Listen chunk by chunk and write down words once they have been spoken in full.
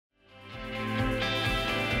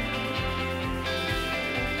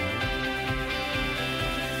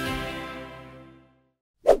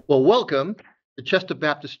Well, welcome to Chester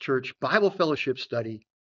Baptist Church Bible Fellowship Study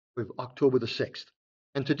with October the 6th.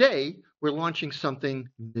 And today we're launching something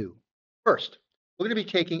new. First, we're going to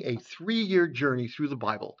be taking a 3-year journey through the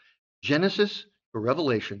Bible, Genesis to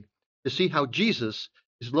Revelation, to see how Jesus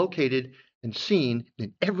is located and seen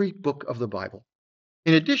in every book of the Bible.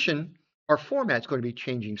 In addition, our format's going to be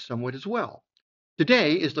changing somewhat as well.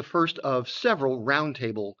 Today is the first of several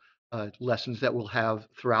RoundTable lessons that we'll have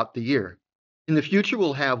throughout the year. In the future,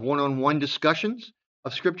 we'll have one-on-one discussions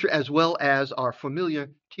of Scripture as well as our familiar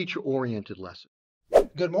teacher-oriented lesson.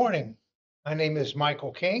 Good morning. My name is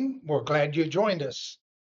Michael King. We're glad you joined us.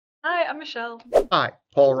 Hi, I'm Michelle. Hi,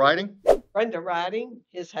 Paul Riding. Brenda Riding,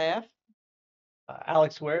 his half.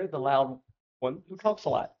 Alex Ware, the loud one who talks a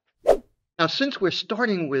lot. Now, since we're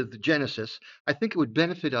starting with Genesis, I think it would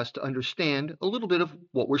benefit us to understand a little bit of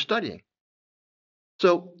what we're studying.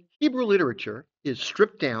 So, Hebrew literature is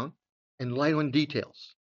stripped down and light on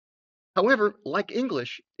details. However, like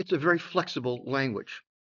English, it's a very flexible language.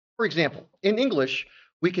 For example, in English,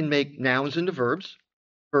 we can make nouns into verbs,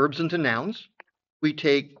 verbs into nouns. We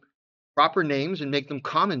take proper names and make them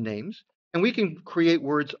common names, and we can create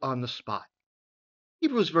words on the spot.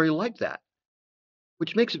 Hebrew is very like that,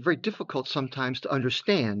 which makes it very difficult sometimes to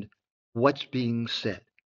understand what's being said.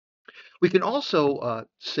 We can also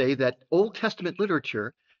say that Old Testament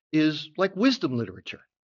literature is like wisdom literature.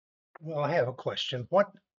 Well, I have a question. What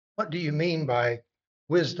do you mean by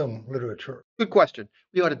wisdom literature? Good question.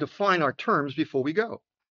 We ought to define our terms before we go.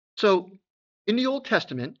 So, in the Old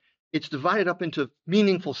Testament, it's divided up into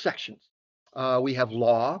meaningful sections. We have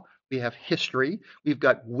law, we have history, we've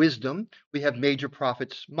got wisdom, we have major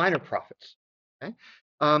prophets, minor prophets. Okay?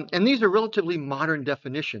 And these are relatively modern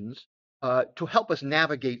definitions to help us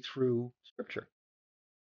navigate through Scripture.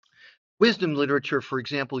 Wisdom literature, for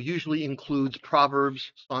example, usually includes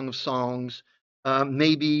Proverbs, Song of Songs,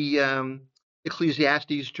 maybe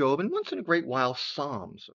Ecclesiastes, Job, and once in a great while,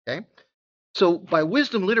 Psalms. Okay? So by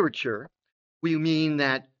wisdom literature, we mean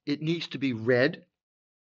that it needs to be read,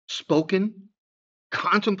 spoken,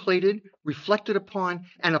 contemplated, reflected upon,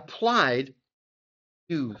 and applied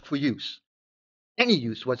for use, any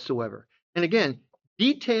use whatsoever. And again,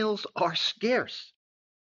 details are scarce.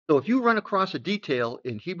 So if you run across a detail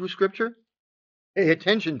in Hebrew scripture, pay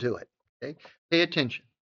attention to it. Okay? Pay attention.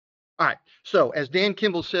 All right. So as Dan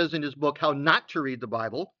Kimball says in his book, How Not to Read the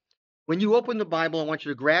Bible, when you open the Bible, I want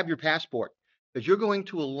you to grab your passport because you're going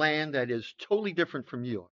to a land that is totally different from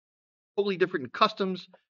you, totally different in customs,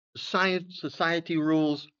 society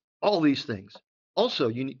rules, all these things. Also,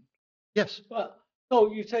 you need, yes. Well, so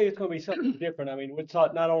you say it's going to be something different. I mean, it's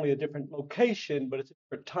not only a different location, but it's a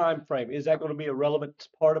different time frame. Is that going to be a relevant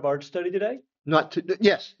part of our study today?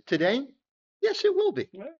 Yes, today? Yes, it will be.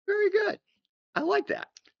 Right. Very good. I like that.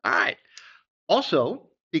 All right. Also,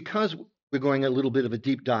 because we're going a little bit of a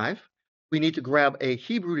deep dive, we need to grab a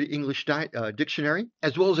Hebrew to English dictionary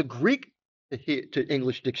as well as a Greek to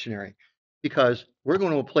English dictionary because we're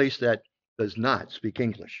going to a place that does not speak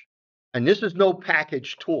English. And this is no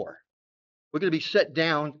package tour. We're going to be set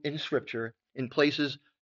down in Scripture in places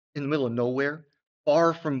in the middle of nowhere,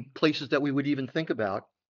 far from places that we would even think about.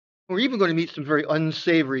 We're even going to meet some very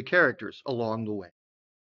unsavory characters along the way.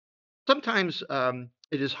 Sometimes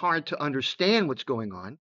it is hard to understand what's going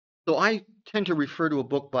on, so I tend to refer to a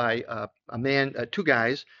book by two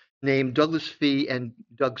guys named Douglas Fee and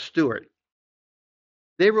Doug Stewart.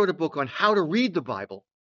 They wrote a book on how to read the Bible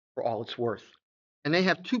for all it's worth, and they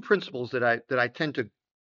have two principles that I tend to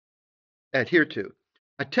adhere to.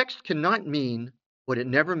 A text cannot mean what it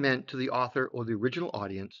never meant to the author or the original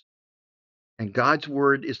audience, and God's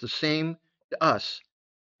word is the same to us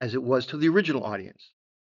as it was to the original audience.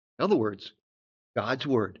 In other words, God's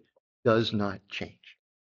word does not change.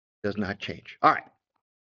 Does not change. All right.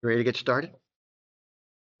 You ready to get started?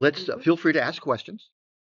 Let's feel free to ask questions.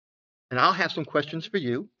 And I'll have some questions for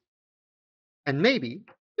you. And maybe,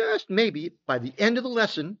 just maybe, by the end of the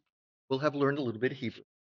lesson, we'll have learned a little bit of Hebrew.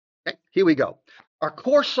 Okay, here we go. Our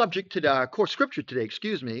core subject today, our core scripture today,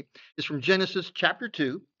 is from Genesis chapter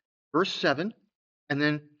 2, verse 7, and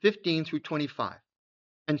then 15 through 25.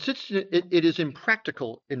 And since it is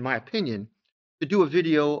impractical, in my opinion, to do a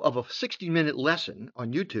video of a 60-minute lesson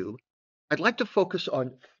on YouTube, I'd like to focus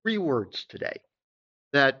on 3 words today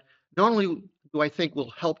that not only do I think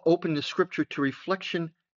will help open the scripture to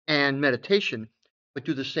reflection and meditation, but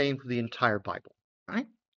do the same for the entire Bible. All right?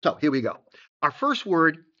 So here we go. Our first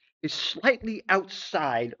word is slightly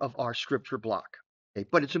outside of our scripture block, okay,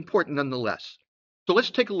 but it's important nonetheless. So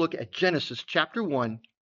let's take a look at Genesis chapter 1,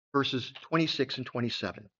 verses 26 and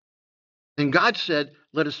 27. And God said,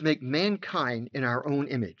 "Let us make mankind in our own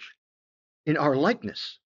image, in our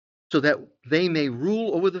likeness, so that they may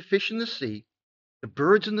rule over the fish in the sea, the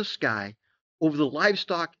birds in the sky, over the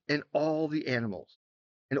livestock and all the animals,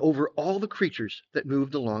 and over all the creatures that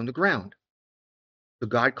moved along the ground. So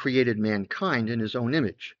God created mankind in his own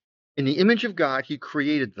image. In the image of God, he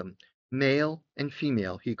created them. Male and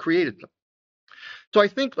female, he created them. So I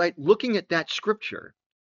think, like, looking at that scripture,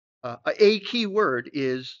 a key word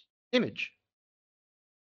is image.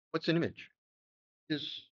 What's an image?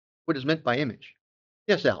 Is what is meant by image?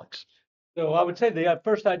 Yes, Alex. So I would say the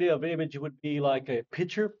first idea of image would be like a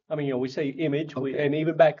picture. I mean, we say image, Okay. and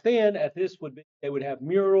even back then, at this would be they would have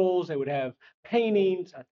murals, they would have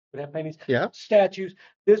paintings, Yeah. statues.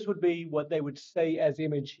 This would be what they would say as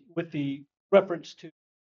image with the reference to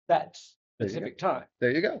that There you go. specific time.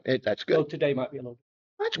 There you go. That's So good. today might be a little.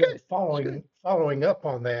 That's Well, good. That's good. following up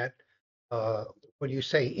on that, when you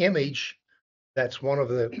say image, that's one of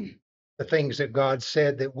the things that God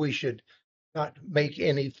said that we should not make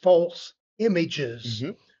any false images,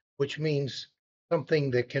 Mhm. which means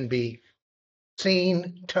something that can be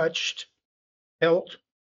seen, touched, felt.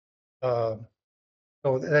 Uh,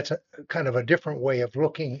 so that's a kind of a different way of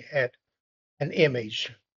looking at an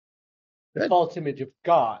image. The Good. false image of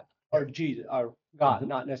God or Jesus or God, Mhm.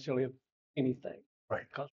 not necessarily of anything. Right.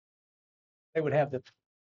 Because they would have the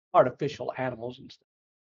artificial animals and stuff.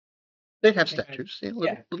 They'd have And statues, little,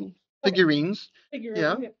 yeah, little okay, figurines. figure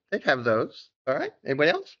Yeah, it. they'd have those. All right. Anybody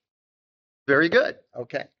else? Very good.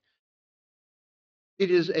 Okay.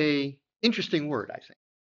 It is a interesting word, I think.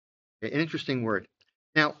 An interesting word.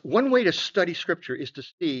 Now, one way to study scripture is to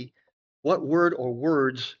see what word or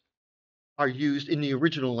words are used in the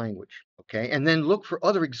original language, okay? And then look for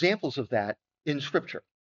other examples of that in scripture.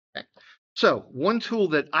 Okay? So, one tool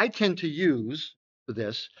that I tend to use for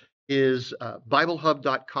this is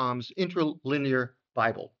BibleHub.com's Interlinear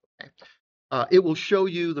Bible. Okay? It will show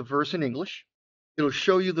you the verse in English. It'll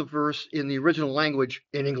show you the verse in the original language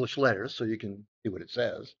in English letters, so you can see what it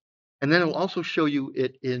says. And then it'll also show you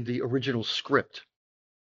it in the original script.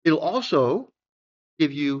 It'll also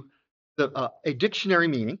give you a dictionary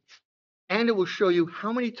meaning, and it will show you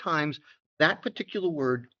how many times that particular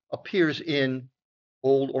word appears in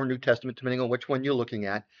Old or New Testament, depending on which one you're looking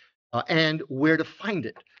at, and where to find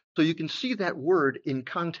it. So you can see that word in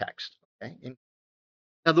context. Okay?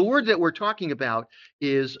 Now, the word that we're talking about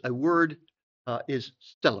is a word is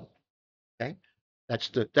selim. Okay, that's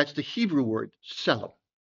the Hebrew word selim.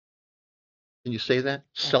 Can you say that?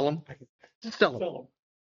 Selim. Selim. Sell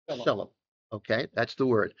 'em. Selim. Okay, that's the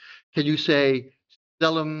word. Can you say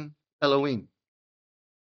Selim Elohim?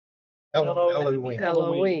 Elohim.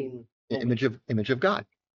 Halloween. The image of God.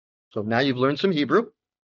 So now you've learned some Hebrew.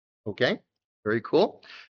 Okay, very cool.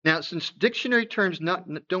 Now, since dictionary terms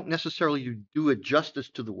don't necessarily do a justice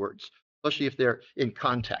to the words, especially if they're in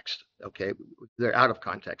context, okay, they're out of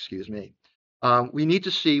context, excuse me. We need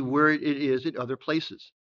to see where it is in other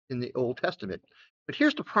places in the Old Testament. But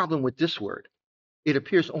here's the problem with this word. It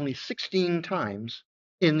appears only 16 times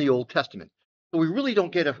in the Old Testament. So we really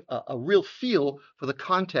don't get a real feel for the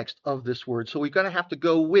context of this word. So we're going to have to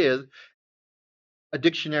go with a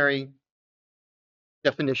dictionary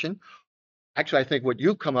definition. Actually, I think what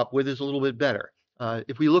you've come up with is a little bit better.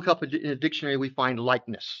 If we look up in a dictionary, we find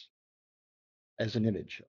likeness as an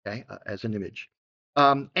image, okay, as an image.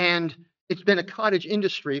 And it's been a cottage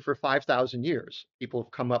industry for 5,000 years. People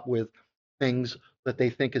have come up with things that they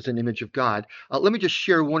think is an image of God. Let me just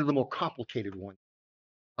share one of the more complicated ones.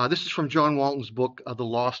 This is from John Walton's book, The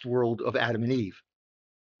Lost World of Adam and Eve.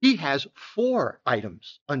 He has 4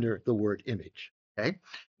 items under the word image. Okay,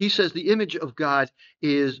 he says the image of God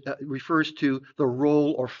is refers to the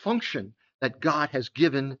role or function that God has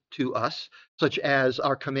given to us, such as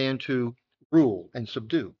our command to rule and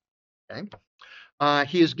subdue. Okay,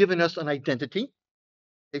 he has given us an identity,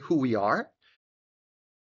 okay, who we are.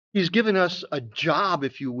 He's given us a job,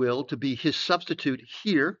 if you will, to be his substitute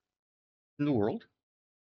here in the world,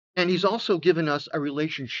 and he's also given us a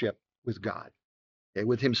relationship with God. Okay,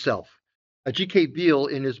 with himself. G.K. Beale,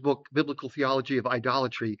 in his book Biblical Theology of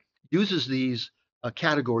Idolatry, uses these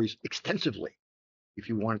categories extensively, if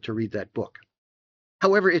you wanted to read that book.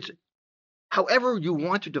 However, however you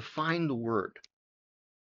want to define the word,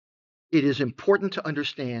 it is important to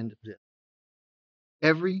understand that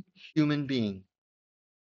every human being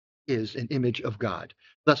is an image of God.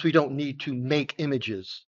 Thus, we don't need to make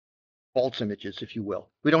images, false images, if you will.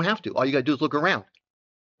 We don't have to. All you got to do is look around.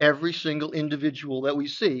 Every single individual that we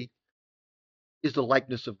see is the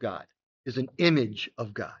likeness of God, is an image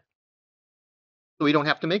of God. So we don't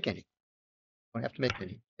have to make any. Don't have to make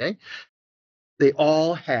any. Okay. They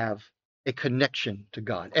all have a connection to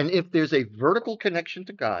God. And if there's a vertical connection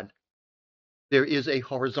to God, there is a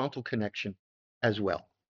horizontal connection as well.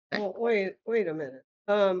 Okay? Well, wait a minute.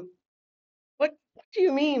 What do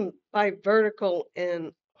you mean by vertical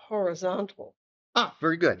and horizontal?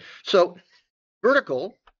 Very good. So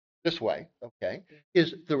vertical, this way, okay,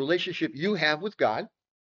 is the relationship you have with God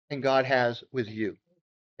and God has with you.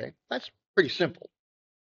 Okay, that's pretty simple.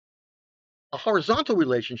 A horizontal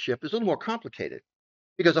relationship is a little more complicated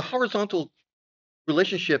because a horizontal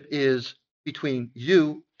relationship is between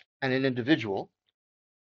you and an individual,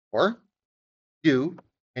 or you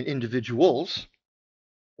and individuals,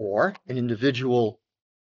 or an individual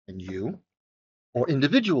and you, or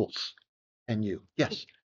individuals and you. Yes,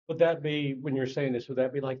 Would that be, when you're saying this, would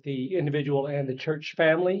that be like the individual and the church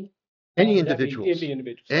family? any Or would that be individuals, any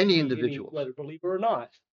individual? So that any could be individuals. whether believer or not,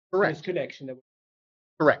 this Correct. connection that.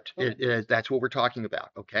 Correct. Okay. That's what we're talking about.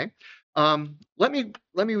 Okay. Let me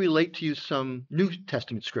relate to you some New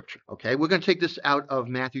Testament scripture. Okay. We're going to take this out of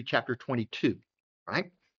Matthew chapter 22.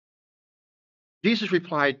 Right. Jesus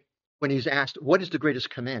replied when he's asked, "What is the greatest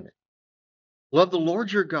commandment?" Love the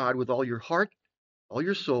Lord your God with all your heart, all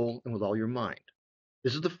your soul, and with all your mind.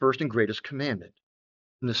 This is the first and greatest commandment.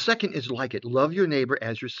 And the second is like it: love your neighbor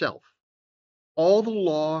as yourself. All the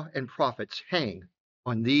law and prophets hang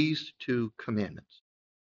on these two commandments.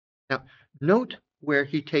 Now, note where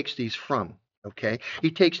he takes these from, okay? He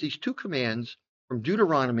takes these two commands from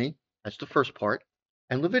Deuteronomy, that's the first part,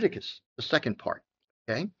 and Leviticus, the second part,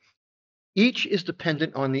 okay? Each is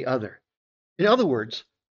dependent on the other. In other words,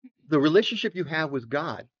 the relationship you have with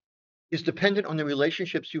God is dependent on the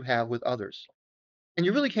relationships you have with others. And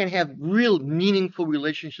you really can't have real meaningful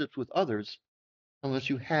relationships with others unless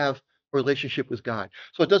you have a relationship with God.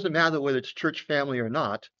 So it doesn't matter whether it's church family or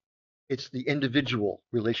not, it's the individual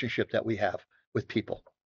relationship that we have with people.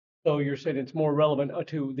 So you're saying it's more relevant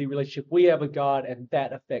to the relationship we have with God, and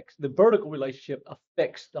that affects the vertical relationship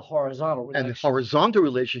affects the horizontal And the relationship. horizontal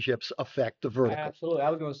relationships affect the vertical. Absolutely. I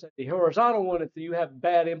was going to say the horizontal one, if you have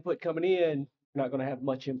bad input coming in, you're not going to have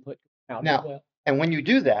much input out as Now, well. and when you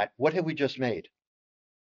do that, what have we just made?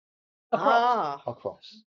 Across. A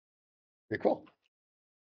cross. Very cool.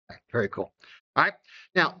 Very cool. All right.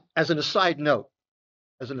 Now, as an aside note,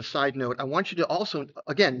 I want you to also,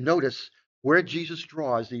 again, notice where Jesus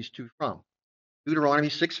draws these two from. Deuteronomy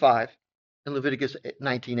 6:5 and Leviticus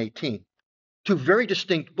 19:18. Two very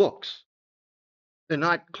distinct books. They're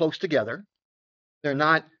not close together. They're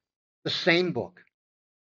not the same book,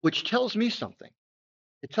 which tells me something.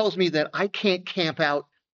 It tells me that I can't camp out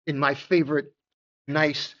in my favorite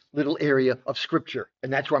nice little area of scripture,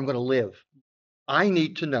 and that's where I'm going to live. I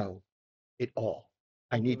need to know it all.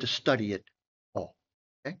 I need to study it all.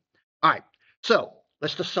 Okay. All right. So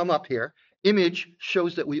let's just sum up here. Image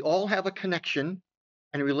shows that we all have a connection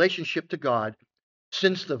and a relationship to God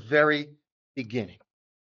since the very beginning.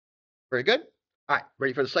 Very good. All right.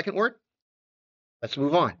 Ready for the second word? Let's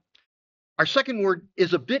move on. Our second word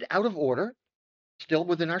is a bit out of order, still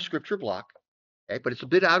within our scripture block, okay, but it's a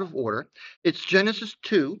bit out of order. It's Genesis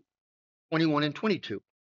 2:21 and 22.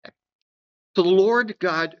 Okay. So the Lord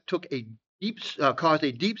God caused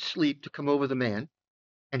a deep sleep to come over the man,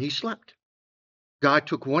 and he slept. God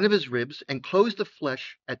took one of his ribs and closed the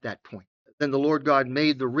flesh at that point. Then the Lord God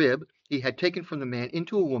made the rib he had taken from the man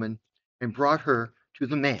into a woman and brought her to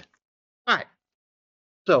the man. All right.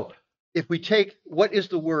 So if we take what is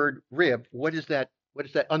the word rib, what is that? What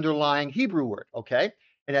is that underlying Hebrew word? Okay.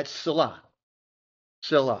 And that's Selah.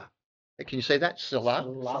 Selah. Can you say that? Selah?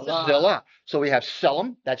 Selah. Selah. So we have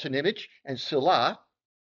Selim, that's an image, and Selah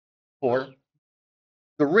for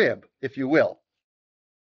the rib, if you will.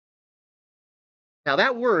 Now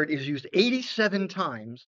that word is used 87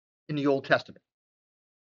 times in the Old Testament.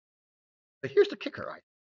 But here's the kicker, right?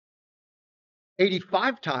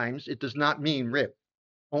 85 times it does not mean rib.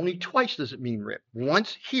 Only twice does it mean rib.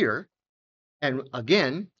 Once here, and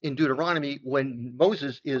again in Deuteronomy when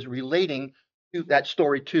Moses is relating to that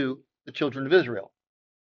story to the children of Israel.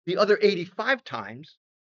 The other 85 times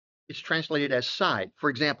it's translated as side.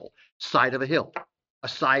 For example, side of a hill, a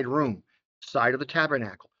side room, side of the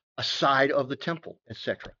tabernacle, a side of the temple,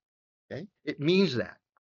 etc. Okay, it means that.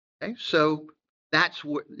 Okay, so that's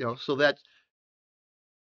what so that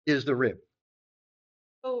is the rib.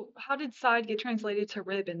 So how did side get translated to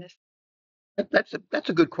rib in this? That's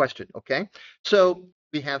a good question. Okay, so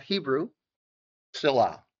we have Hebrew,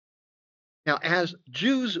 Silah. Now, as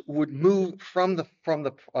Jews would move from the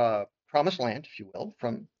promised land, if you will,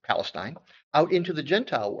 from Palestine out into the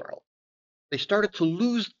Gentile world, they started to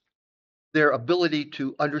lose their ability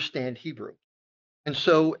to understand Hebrew. And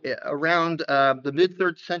so around the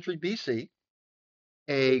mid-3rd century BC,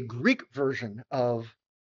 a Greek version of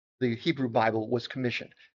the Hebrew Bible was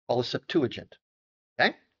commissioned, called the Septuagint.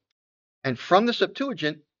 Okay. And from the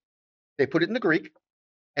Septuagint, they put it in the Greek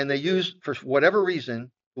and they use, for whatever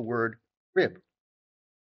reason, the word rib.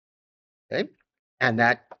 Okay. And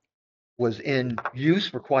that was in use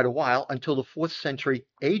for quite a while until the 4th century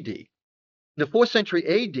AD. In the 4th century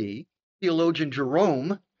AD, theologian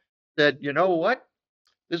Jerome said, you know what?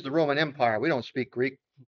 This is the Roman Empire. We don't speak Greek,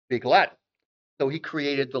 we speak Latin. So he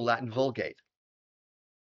created the Latin Vulgate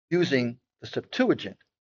using the Septuagint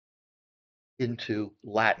into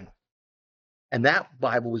Latin. And that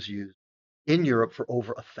Bible was used in Europe for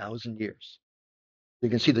over 1,000 years. You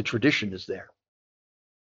can see the tradition is there.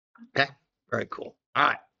 Okay, very cool. All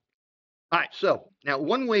right. All right. So now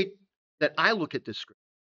one way that I look at this scripture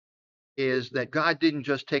is that God didn't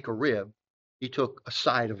just take a rib, he took a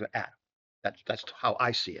side of Adam. That's how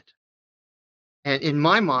I see it. And in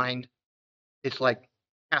my mind, it's like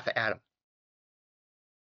half of Adam.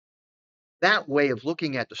 That way of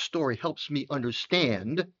looking at the story helps me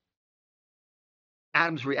understand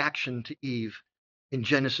Adam's reaction to Eve in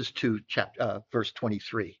Genesis 2, verse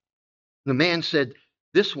 23. The man said,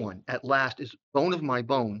 this one at last is bone of my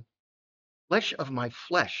bone, flesh of my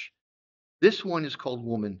flesh. This one is called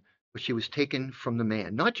woman, for she was taken from the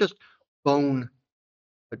man. Not just bone,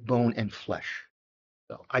 but bone and flesh.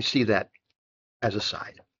 So I see that as a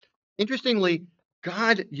side. Interestingly,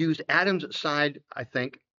 God used Adam's side, I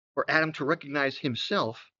think, for Adam to recognize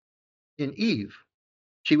himself in Eve.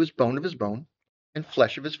 She was bone of his bone and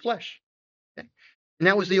flesh of his flesh. Okay? And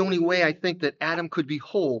that was the only way I think that Adam could be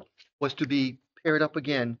whole, was to be paired up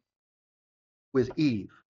again with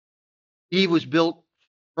Eve. Eve was built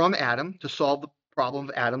from Adam to solve the problem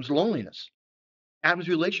of Adam's loneliness. Adam's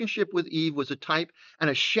relationship with Eve was a type and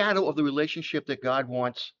a shadow of the relationship that God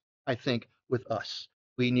wants, I think, with us.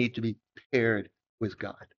 We need to be paired with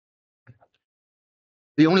God.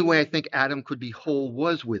 The only way I think Adam could be whole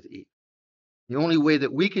was with Eve. The only way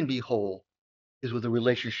that we can be whole is with a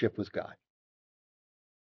relationship with God.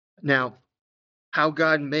 Now, how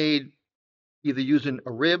God made, either using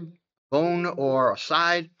a rib, bone, or a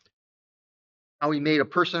side, how he made a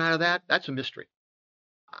person out of that, that's a mystery.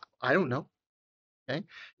 I don't know. Okay.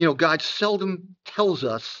 God seldom tells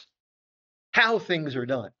us how things are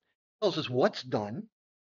done. He tells us what's done,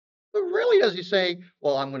 but really does he say,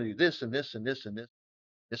 well, I'm going to do this and this and this and this.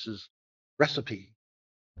 This is recipe.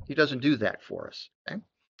 He doesn't do that for us. Okay.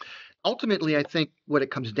 Ultimately, I think what it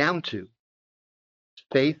comes down to is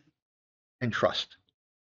faith and trust.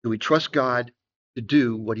 Do we trust God to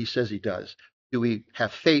do what he says he does? Do we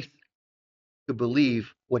have faith to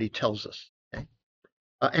believe what he tells us? Okay.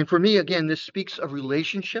 And for me, again, this speaks of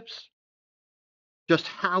relationships, just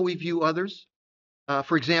how we view others.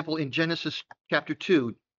 For example, in Genesis chapter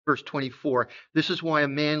 2, verse 24, this is why a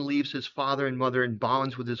man leaves his father and mother and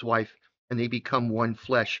bonds with his wife, and they become one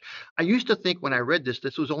flesh. I used to think when I read this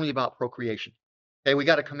was only about procreation. Okay, we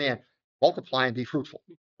got a command, multiply and be fruitful.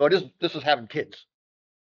 So this is having kids.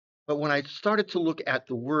 But when I started to look at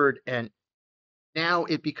the word, and now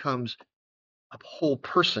it becomes a whole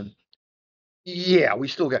person. Yeah, we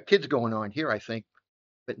still got kids going on here, I think.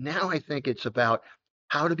 But now I think it's about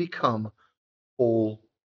how to become a whole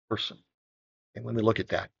person. And when we look at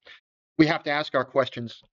that, we have to ask our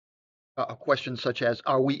questions, questions such as,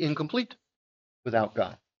 are we incomplete without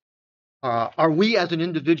God? Are we as an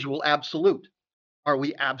individual absolute? Are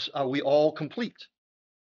we all complete?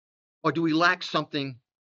 Or do we lack something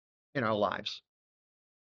in our lives?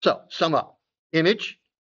 So, sum up. Image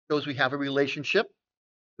shows we have a relationship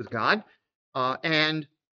with God. And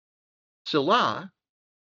Salah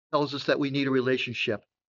tells us that we need a relationship,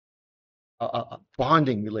 a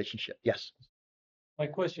bonding relationship. Yes. My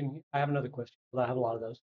question, I have another question, because I have a lot of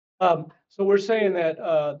those. So we're saying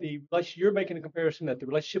that you're making a comparison that the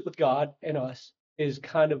relationship with God and us is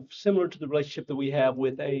kind of similar to the relationship that we have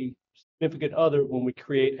with a significant other when we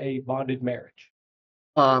create a bonded marriage.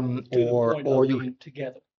 To the point Or of you being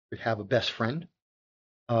together. could have a best friend.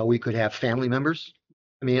 We could have family members.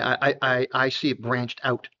 I mean, I see it branched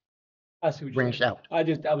out. I see what you're Branched saying.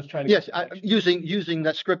 out. I was trying to. Yes, using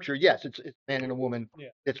that scripture. Yes, it's man and a woman. Yeah.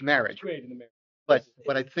 It's marriage. Creating the marriage.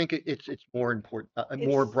 But I think it's more important,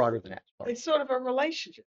 more It's- broader than that. Sorry. It's sort of a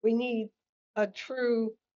relationship. We need a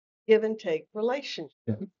true give and take relationship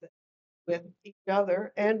Yeah. with each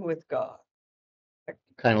other and with God.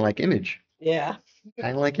 Kind of like image. Yeah.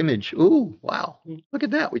 Kind of like image. Ooh, wow. Look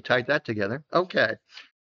at that. We tied that together. Okay.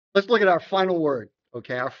 Let's look at our final word.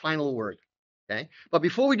 Okay, our final word. Okay. But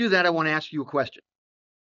before we do that, I want to ask you a question.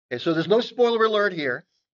 Okay, so there's no spoiler alert here.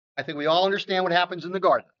 I think we all understand what happens in the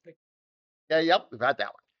garden. Okay, yep, we've got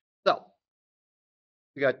that one. So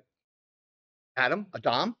we got Adam,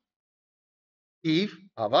 Eve,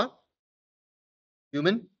 Ava.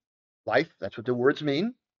 human life. That's what the words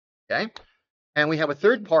mean. Okay. And we have a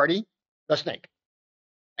third party, the snake.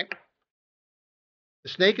 Okay? The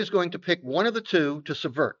snake is going to pick one of the two to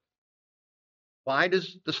subvert. Why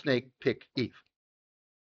does the snake pick Eve?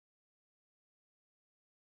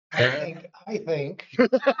 I think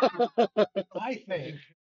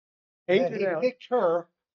that he picked her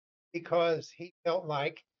because he felt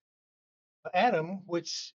like Adam,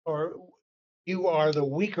 you are the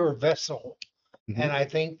weaker vessel. Mhm. And I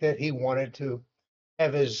think that he wanted to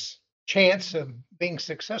have his chance of being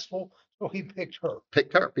successful, so he picked her.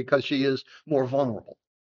 Picked her because she is more vulnerable.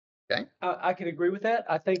 Okay. I can agree with that.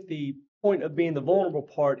 I think the point of being the vulnerable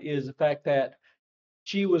part is the fact that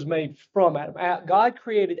she was made from Adam. God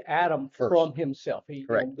created Adam First. from himself.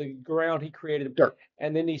 Correct. The ground, he created. Dirt.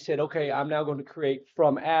 And then he said, okay, I'm now going to create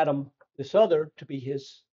from Adam this other to be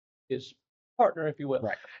his partner, if you will.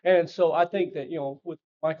 Right. And so I think that, what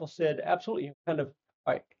Michael said, absolutely, kind of,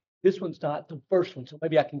 all right, this one's not the first one, so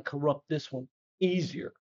maybe I can corrupt this one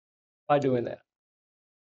easier by doing that.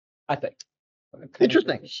 I think.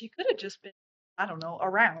 Interesting. She could have just been, I don't know,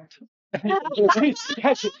 around. He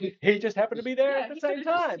just happened to be there Yeah, at the he same could've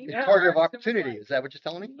just time. seen It's Yeah. target of opportunity. Is that what you're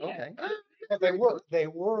telling me? Yeah. Okay. But they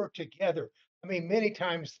were together. I mean, many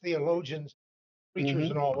times theologians, preachers,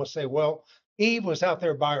 Mhm. and all will say, well, Eve was out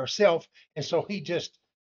there by herself, and so he just,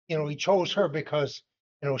 he chose her because,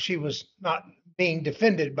 she was not being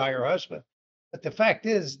defended by her husband. But the fact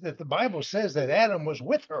is that the Bible says that Adam was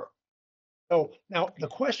with her. So now the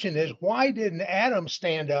question is, why didn't Adam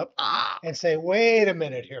stand up Ah, and say, wait a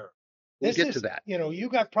minute here? we'll This get is, to that. you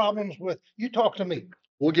got problems you talk to me,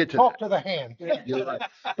 We'll get to talk that. to the hand. You're right.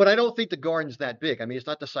 But I don't think the garden's that big. I mean, it's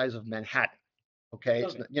not the size of Manhattan. Okay.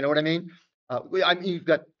 Okay. You know what I mean? I mean,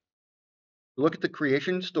 look at the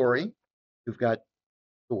creation story. You've got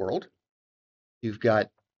the world. You've got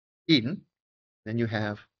Eden. Then you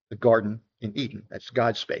have the garden in Eden. That's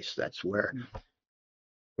God's space. That's where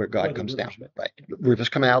God Where the comes down. rivers met. Right. Rivers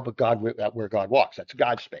come out, but where God walks. That's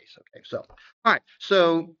God's space. Okay. So, all right.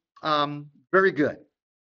 So, very good.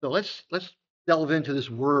 So let's delve into this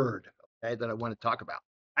word, okay, that I want to talk about.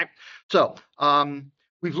 Right. So,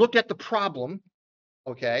 we've looked at the problem,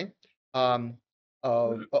 okay,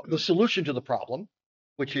 the solution to the problem,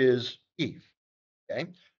 which is Eve. Okay.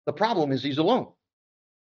 The problem is he's alone.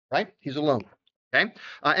 Right. He's alone. Okay.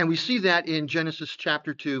 And we see that in Genesis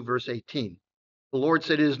chapter 2, verse 18. The Lord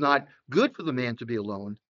said, "It is not good for the man to be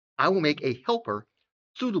alone. I will make a helper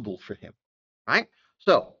suitable for him." Right.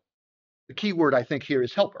 So the key word I think here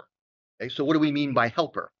is helper. Okay. So what do we mean by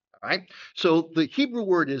helper? All right. So the Hebrew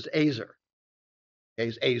word is azer. Okay,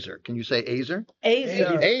 is azer. Can you say azer?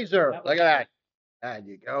 Azer. Azer. Look at that. There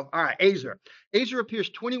you go. All right. Azer. Azer appears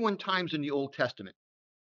 21 times in the Old Testament,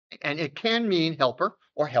 and it can mean helper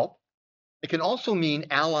or help. It can also mean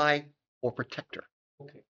ally or protector.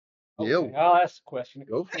 Okay. Yeah. Okay, I'll ask the question.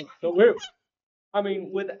 Go for it. So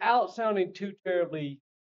without sounding too terribly,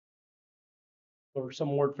 or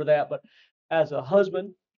some word for that, but as a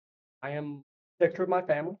husband, I am protector of my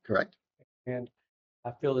family, Correct. and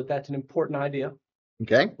I feel that that's an important idea.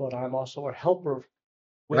 Okay. But I'm also a helper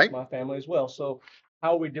with Right. my family as well. So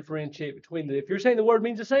how we differentiate between if you're saying the word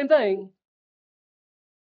means the same thing,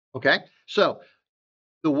 Okay. So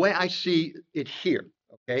the way I see it here,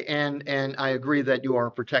 okay, and I agree that you are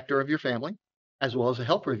a protector of your family as well as a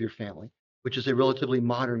helper of your family, which is a relatively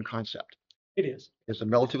modern concept. it is. It's a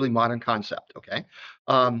relatively modern concept. Okay.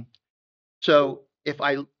 So if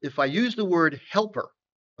I use the word helper,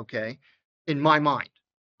 okay, in my mind,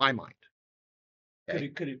 okay,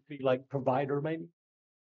 Could it be like provider maybe?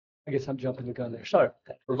 I guess I'm jumping the gun there. Sorry.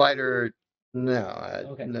 provider, no,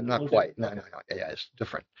 Okay. not We'll quite. do- No, no, no. Yeah, it's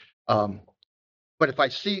different. But if I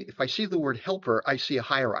see the word helper, I see a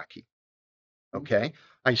hierarchy. Okay.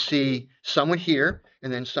 I see someone here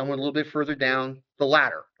and then someone a little bit further down the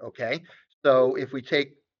ladder. Okay. So if we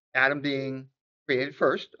take Adam being created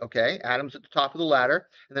first, okay, Adam's at the top of the ladder,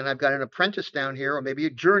 and then I've got an apprentice down here, or maybe a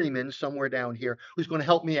journeyman somewhere down here who's going to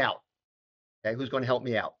help me out. Okay. Who's going to help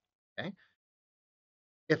me out. Okay.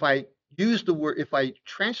 If I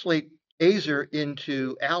translate Azer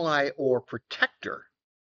into ally or protector,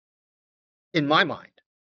 in my mind,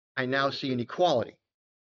 I now see an equality.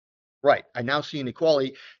 Right. I now see an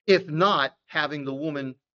equality, if not having the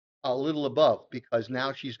woman a little above, because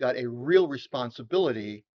now she's got a real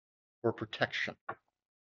responsibility for protection.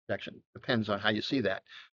 Protection depends on how you see that.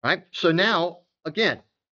 Right. So now, again,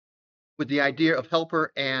 with the idea of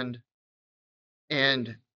helper and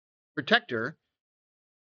protector,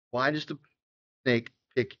 why does the snake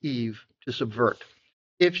pick Eve to subvert?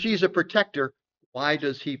 If she's a protector, why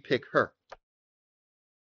does he pick her?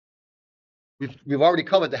 We've already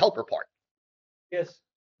covered the helper part. Yes,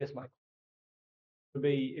 Michael. Would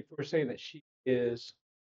be if we're saying that she is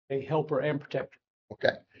a helper and protector.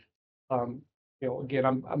 Okay, Again,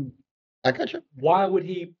 I'm I got you. why would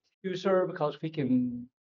he choose her? Because if he can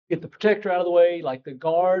get the protector out of the way, like the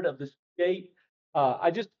guard of this gate.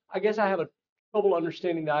 I guess I have a trouble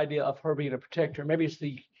understanding the idea of her being a protector. Maybe it's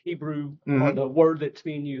the Hebrew or the word that's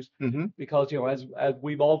being used, because as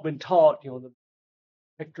we've all been taught, the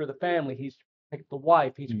protector of the family, he's to protect the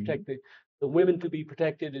wife, he's to protect the women to be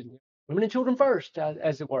protected, and women and children first,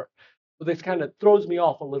 as it were. So this kind of throws me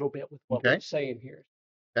off a little bit with what we're saying here.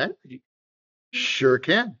 Okay. Sure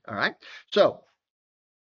can. All right. So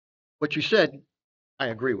what you said, I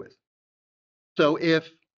agree with. So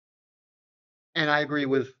and I agree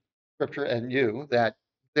with Scripture and you that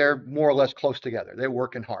they're more or less close together. They're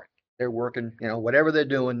working hard. They're working, whatever they're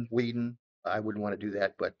doing, weeding. I wouldn't want to do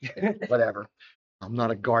that, but whatever. I'm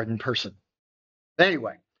not a garden person.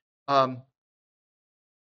 Anyway,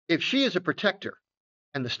 if she is a protector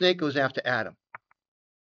and the snake goes after Adam,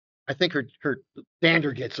 I think her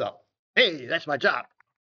dander gets up. Hey, that's my job.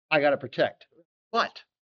 I got to protect. But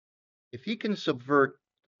if he can subvert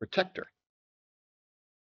the protector,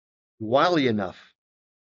 wily enough,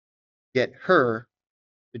 get her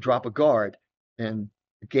to drop a guard, and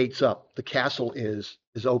the gate's up. The castle is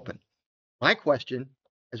open. My question,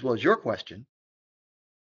 as well as your question,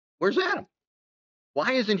 where's Adam?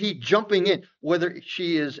 Why isn't he jumping in? Whether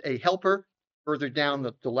she is a helper further down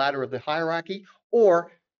the ladder of the hierarchy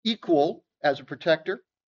or equal as a protector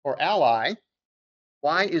or ally,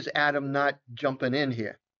 why is Adam not jumping in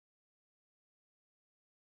here?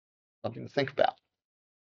 Something to think about.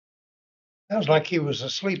 Sounds like he was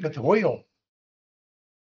asleep at the wheel.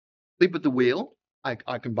 Sleep at the wheel. I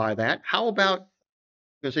can buy that. How about, you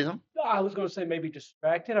gonna say something? I was going to say maybe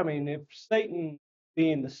distracted. I mean, if Satan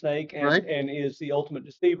being the snake Right. and is the ultimate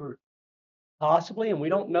deceiver, possibly, and we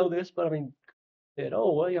don't know this, but I mean, said,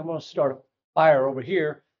 oh, well, I'm going to start a fire over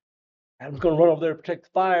here. Adam's going to run over there to protect the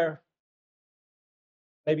fire.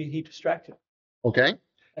 Maybe he distracted. Okay.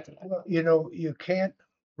 Well, you can't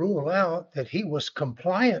rule out that he was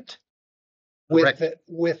compliant Correct.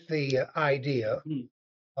 with the idea.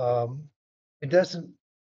 Hmm. It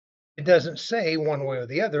doesn't say one way or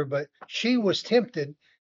the other, but she was tempted,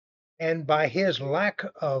 and by his lack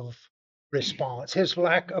of response, his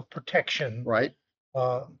lack of protection, Right.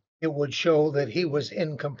 it would show that he was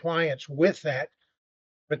in compliance with that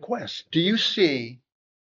request. Do you see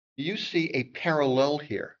a parallel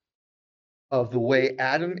here of the way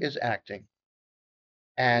Adam is acting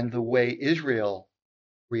and the way Israel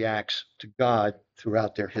reacts to God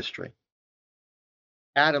throughout their history?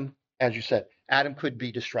 Adam, as you said, Adam could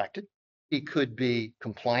be distracted. He could be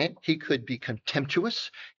compliant. He could be contemptuous.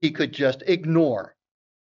 He could just ignore.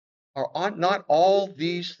 Are not all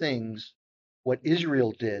these things what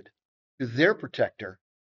Israel did to their protector,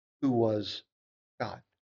 who was God,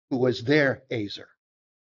 who was their Azer?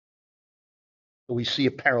 So we see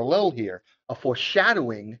a parallel here, a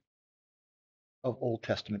foreshadowing of Old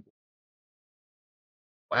Testament.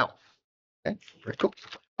 Wow. Okay, very cool.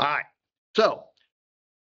 All right. So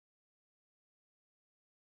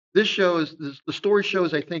the story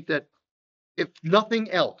shows, I think, that if nothing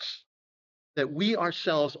else, that we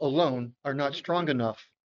ourselves alone are not strong enough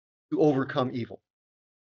to overcome evil.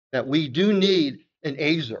 That we do need an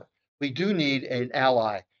Azer. We do need an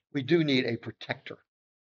ally. We do need a protector.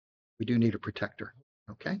 We do need a protector.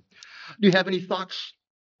 Okay. Do you have any thoughts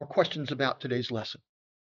or questions about today's lesson?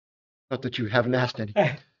 Not that you haven't asked any.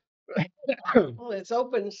 Well, it's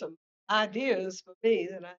opened some ideas for me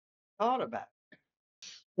that I thought about.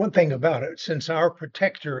 One thing about it, since our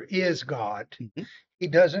protector is God, he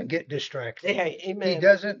doesn't get distracted. Yeah, He amen.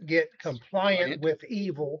 doesn't get compliant Right. with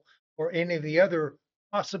evil or any of the other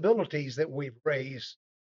possibilities that we've raised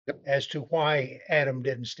as to why Adam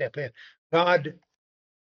didn't step in. God,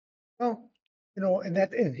 well,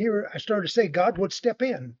 and here I started to say God would step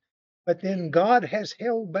in, but then God has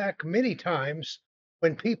held back many times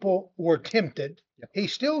when people were tempted. He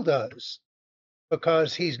still does,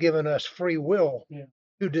 because he's given us free will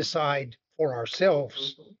to decide for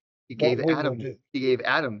ourselves He what gave we will Adam. do. He gave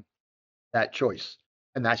Adam that choice,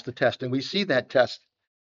 and that's the test. And we see that test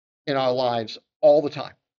in our lives all the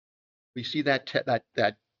time. We see that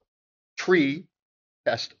that tree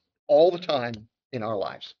test all the time in our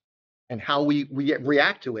lives, and how we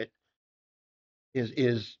react to it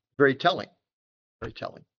is very telling. Very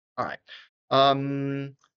telling. All right.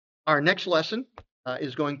 Our next lesson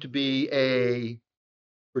is going to be a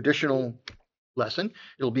traditional lesson.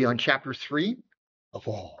 It'll be on chapter 3 of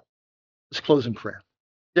all. Let's close in prayer.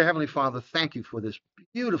 Dear Heavenly Father, thank you for this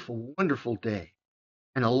beautiful, wonderful day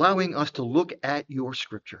and allowing us to look at your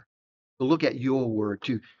scripture, to look at your word,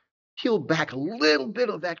 to peel back a little bit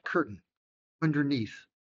of that curtain underneath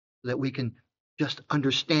so that we can just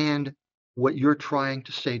understand what you're trying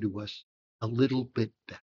to say to us a little bit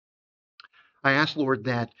better. I ask, Lord,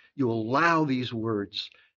 that you allow these words,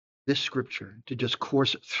 this scripture, to just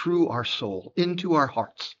course through our soul, into our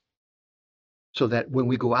hearts, so that when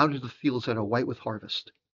we go out into the fields that are white with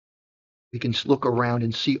harvest, we can look around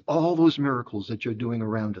and see all those miracles that you're doing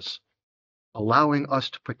around us, allowing us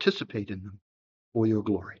to participate in them for your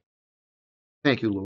glory. Thank you, Lord.